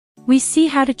We see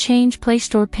how to change Play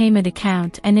Store payment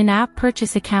account and in-app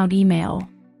purchase account email.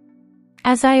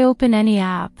 As I open any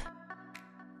app,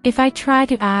 if I try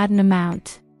to add an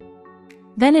amount,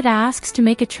 then it asks to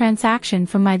make a transaction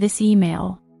from this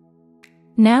email.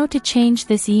 Now to change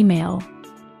this email,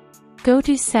 go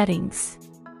to Settings.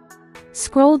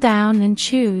 Scroll down and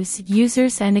choose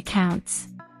Users and Accounts.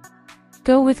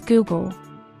 Go with Google.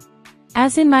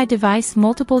 As in my device,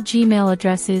 multiple Gmail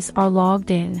addresses are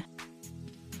logged in.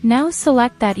 Now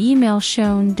select that email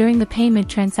shown during the payment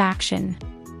transaction.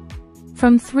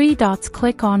 From 3 dots,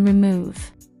 click on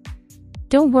Remove.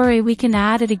 Don't worry, we can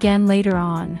add it again later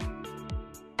on.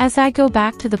 As I go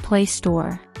back to the Play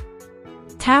Store,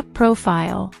 tap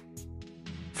Profile.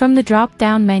 From the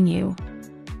drop-down menu,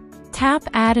 tap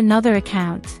Add another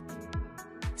account.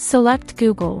 Select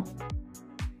Google.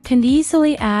 Can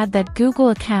easily add that Google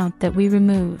account that we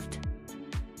removed.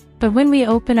 But when we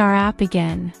open our app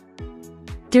again,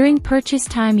 during purchase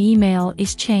time, email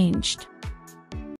is changed.